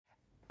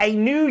A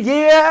new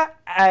year,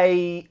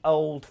 a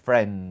old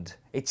friend.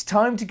 It's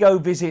time to go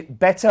visit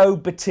Beto,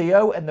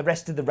 Batillo and the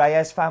rest of the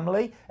Reyes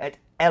family at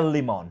El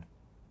Limon.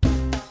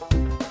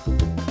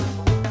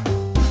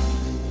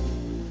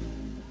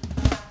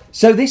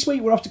 So this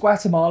week we're off to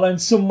Guatemala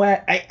and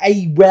somewhere,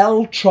 a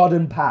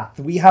well-trodden path.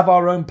 We have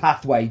our own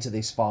pathway to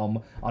this farm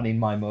on In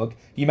My Mug.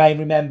 You may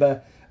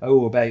remember,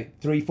 about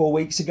 3-4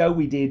 weeks ago,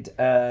 we did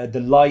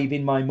the live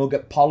In My Mug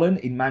at Pollen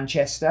in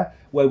Manchester,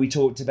 where we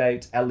talked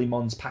about El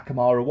Limon's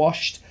Pacamara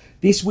washed.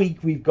 This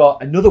week we've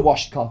got another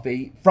washed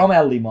coffee from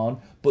El Limon,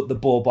 but the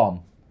Bourbon.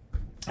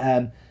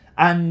 And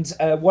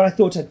what I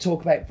thought I'd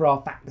talk about for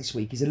our fact this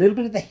week is a little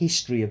bit of the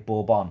history of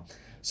Bourbon.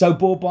 So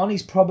Bourbon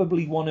is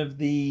probably one of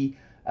the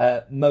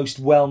most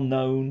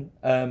well-known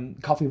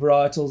coffee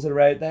varietals that are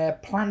out there.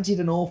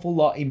 Planted an awful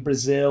lot in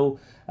Brazil,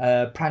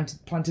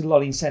 planted a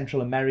lot in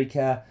Central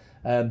America.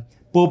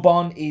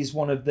 Bourbon is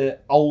one of the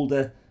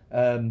older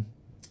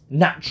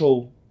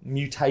natural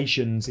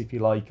mutations, if you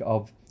like,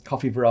 of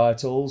coffee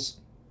varietals.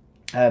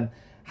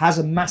 Has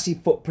a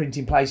massive footprint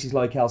in places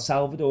like El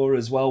Salvador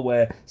as well,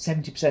 where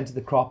 70% of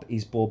the crop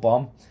is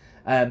Bourbon.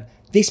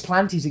 This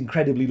plant is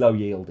incredibly low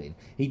yielding.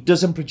 It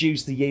doesn't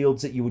produce the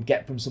yields that you would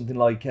get from something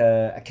like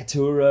a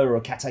Caturra or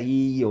a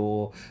Cataí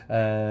or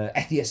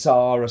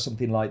Ethiasar or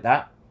something like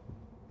that.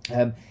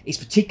 It's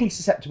particularly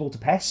susceptible to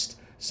pest.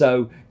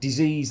 So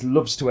disease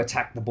loves to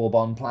attack the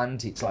Bourbon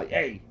plant. It's like,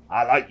 hey,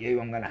 I like you,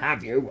 I'm going to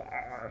have you.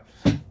 I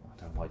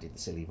don't know why I did the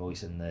silly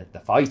voice and the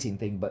fighting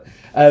thing, but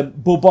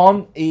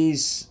Bourbon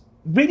is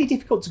really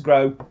difficult to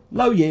grow,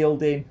 low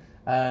yielding,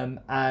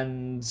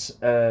 and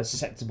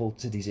susceptible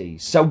to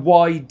disease. So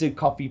why do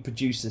coffee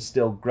producers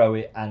still grow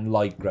it and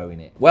like growing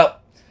it?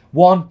 Well,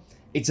 one,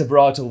 it's a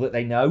varietal that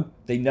they know.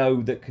 They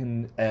know that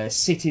can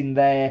sit in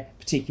their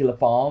particular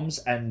farms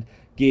and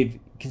give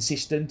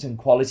consistent and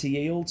quality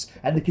yields,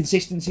 and the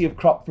consistency of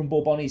crop from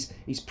Bourbon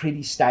is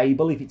pretty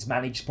stable if it's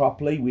managed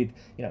properly with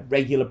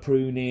regular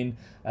pruning,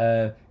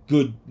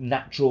 good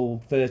natural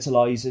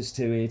fertilizers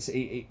to it.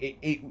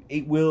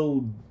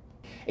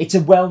 It's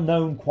a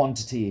well-known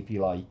quantity, if you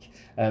like,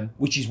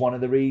 which is one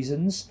of the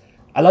reasons.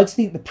 I like to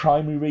think the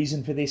primary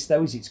reason for this,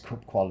 though, is its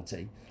cup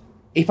quality.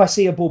 If I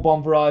see a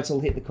Bourbon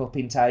varietal hit the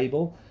cupping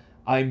table,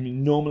 I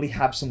normally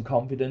have some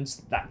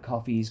confidence that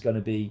coffee is going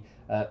to be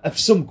of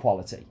some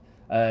quality.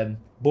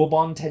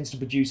 Bourbon tends to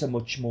produce a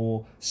much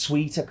more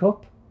sweeter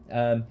cup.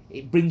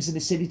 It brings an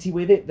acidity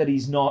with it that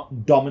is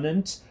not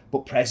dominant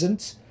but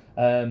present,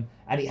 and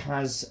it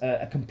has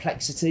a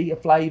complexity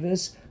of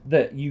flavours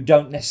that you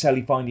don't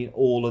necessarily find in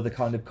all of the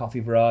kind of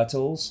coffee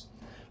varietals,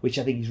 which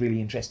I think is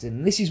really interesting.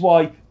 And this is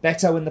why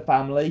Beto and the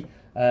family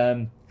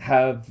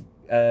have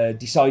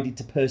decided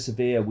to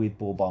persevere with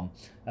Bourbon,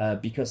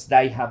 because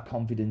they have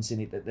confidence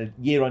in it that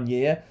year on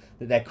year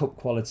that their cup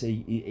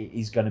quality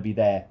is going to be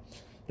there.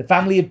 The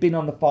family have been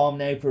on the farm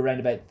now for around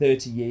about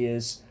 30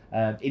 years.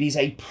 It is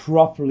a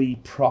properly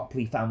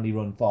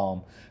family-run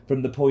farm.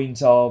 From the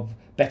point of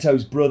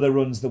Beto's brother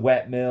runs the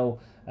wet mill,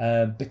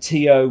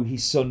 Batillo,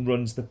 his son,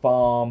 runs the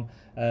farm,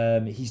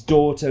 his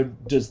daughter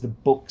does the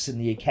books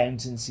and the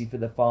accountancy for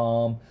the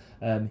farm,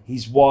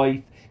 his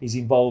wife is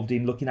involved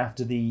in looking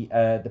after the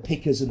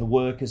pickers and the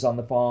workers on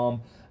the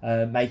farm,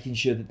 making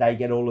sure that they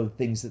get all of the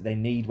things that they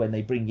need when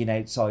they bring in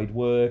outside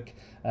work.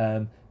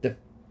 The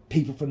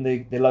people from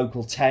the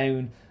local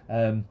town,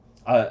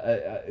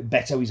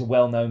 Beto is a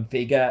well-known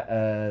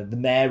figure, the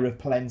mayor of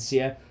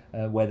Palencia,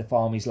 where the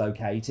farm is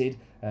located,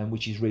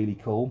 which is really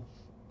cool.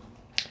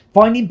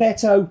 Finding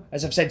Beto,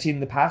 as I've said to you in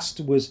the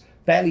past, was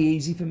fairly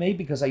easy for me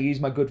because I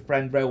used my good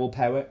friend Raul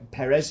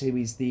Perez, who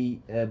is the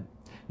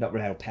not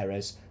Raul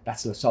Perez,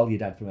 that's La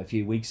Soledad from a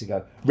few weeks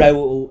ago,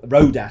 Raul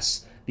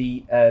Rodas,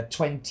 the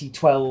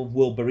 2012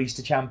 World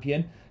Barista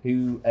Champion,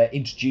 who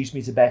introduced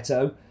me to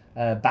Beto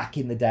back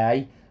in the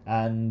day.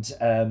 And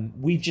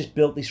we've just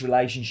built this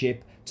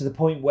relationship to the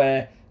point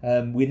where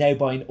we're now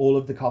buying all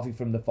of the coffee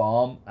from the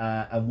farm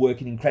and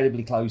working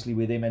incredibly closely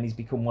with him, and he's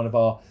become one of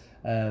our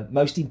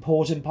most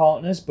important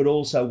partners, but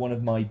also one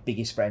of my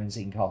biggest friends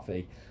in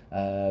coffee.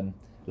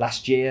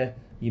 Last year,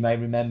 you may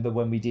remember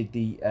when we did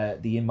the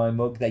In My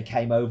Mug, they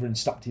came over and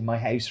stopped in my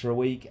house for a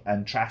week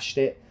and trashed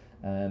it.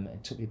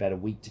 It took me about a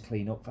week to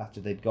clean up after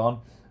they'd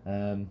gone,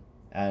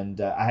 and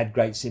I had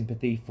great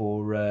sympathy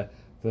for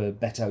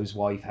Beto's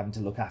wife having to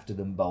look after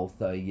them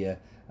both.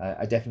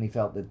 I definitely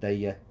felt that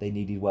they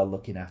needed well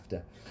looking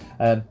after.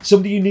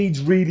 Somebody who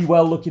needs really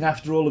well looking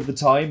after all of the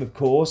time, of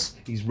course,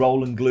 is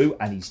Roland Glue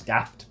and his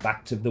daft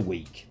fact of the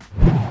week.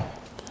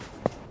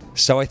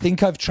 So I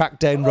think I've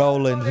tracked down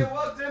Roland.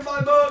 What's in my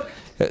mug?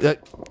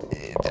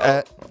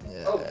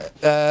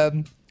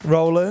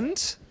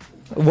 Roland,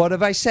 what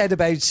have I said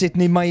about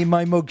sitting in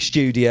my mug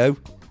studio?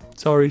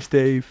 Sorry,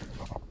 Steve.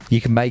 You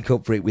can make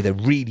up for it with a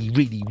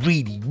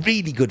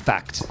really good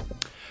fact.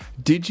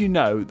 Did you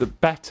know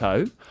that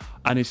Beto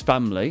and his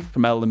family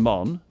from El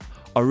Limon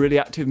are really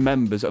active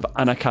members of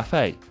Ana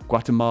Café,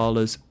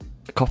 Guatemala's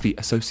coffee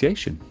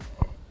association?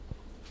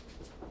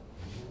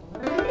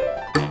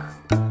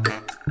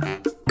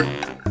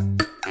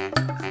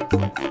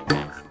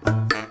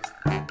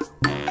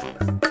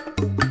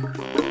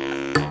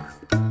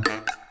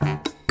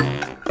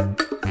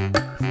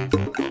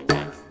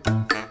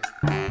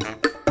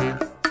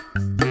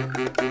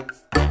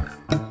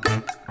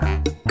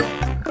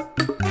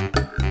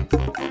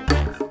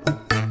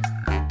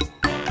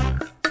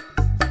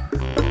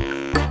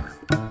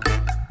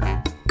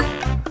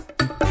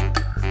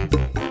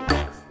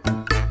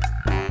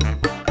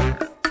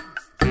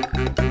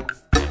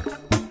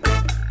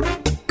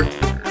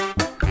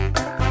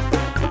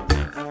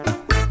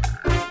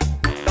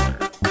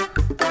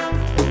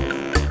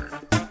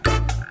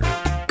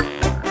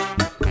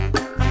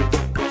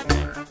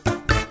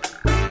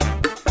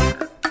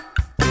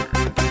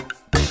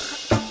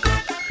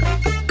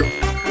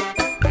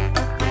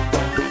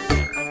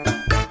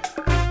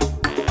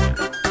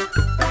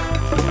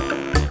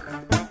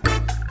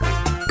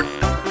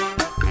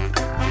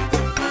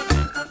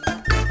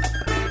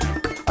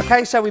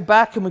 Okay, so we're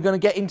back and we're going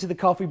to get into the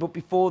coffee, but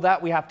before that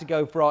we have to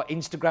go for our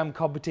Instagram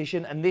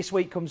competition, and this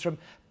week comes from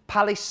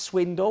Palace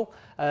Swindle.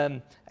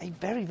 A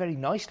very, very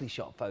nicely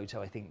shot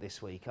photo, I think,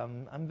 this week.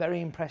 I'm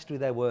very impressed with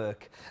their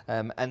work.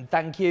 And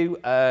thank you.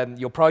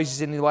 Your prize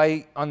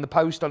is on the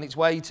post on its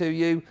way to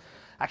you.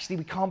 Actually,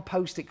 we can't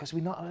post it because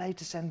we're not allowed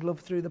to send love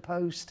through the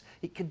post.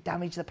 It could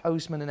damage the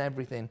postman and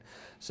everything.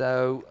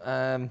 So,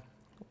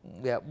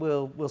 yeah,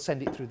 we'll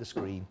send it through the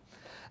screen.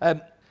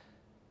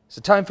 So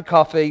time for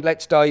coffee.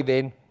 Let's dive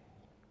in.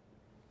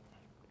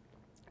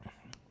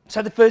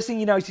 So the first thing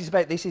you notice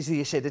about this is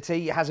the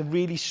acidity. It has a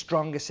really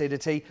strong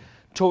acidity.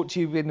 Talked to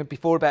you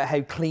before about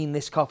how clean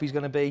this coffee is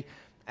going to be.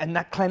 And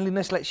that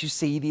cleanliness lets you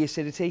see the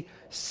acidity.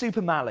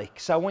 Super malic.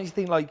 So I want you to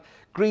think like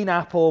green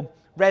apple,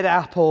 red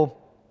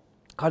apple,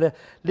 kind of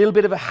a little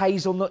bit of a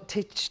hazelnut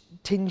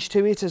tinge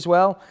to it as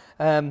well.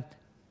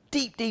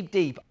 Deep, deep,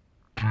 deep.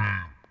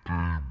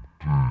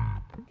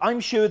 I'm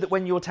sure that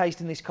when you're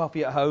tasting this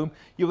coffee at home,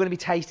 you're going to be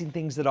tasting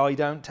things that I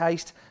don't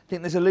taste. I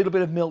think there's a little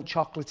bit of milk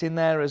chocolate in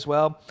there as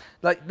well.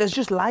 Like, there's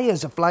just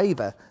layers of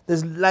flavour.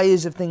 There's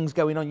layers of things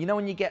going on. You know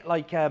when you get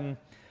like a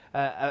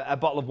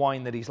bottle of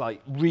wine that is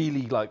like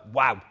really like,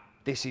 wow,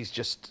 this is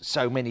just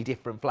so many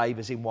different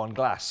flavours in one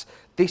glass.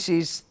 This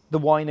is the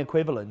wine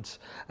equivalent.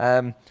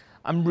 I'm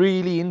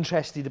really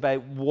interested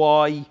about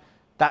why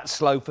that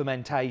slow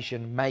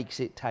fermentation makes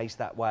it taste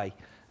that way.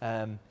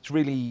 It's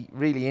really,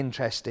 really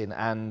interesting,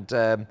 and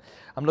I'm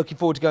looking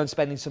forward to going and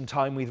spending some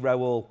time with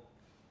Raoul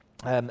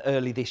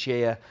early this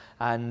year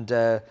and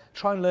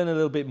try and learn a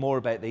little bit more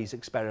about these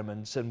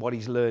experiments and what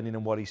he's learning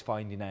and what he's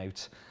finding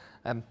out.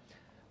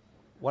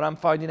 What I'm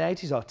finding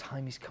out is our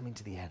time is coming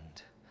to the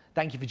end.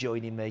 Thank you for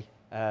joining me,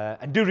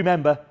 and do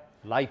remember,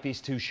 life is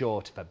too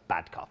short for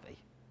bad coffee.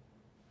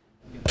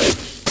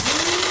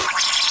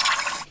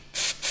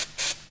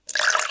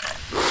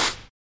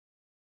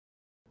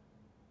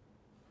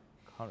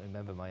 I can't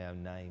remember my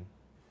own name.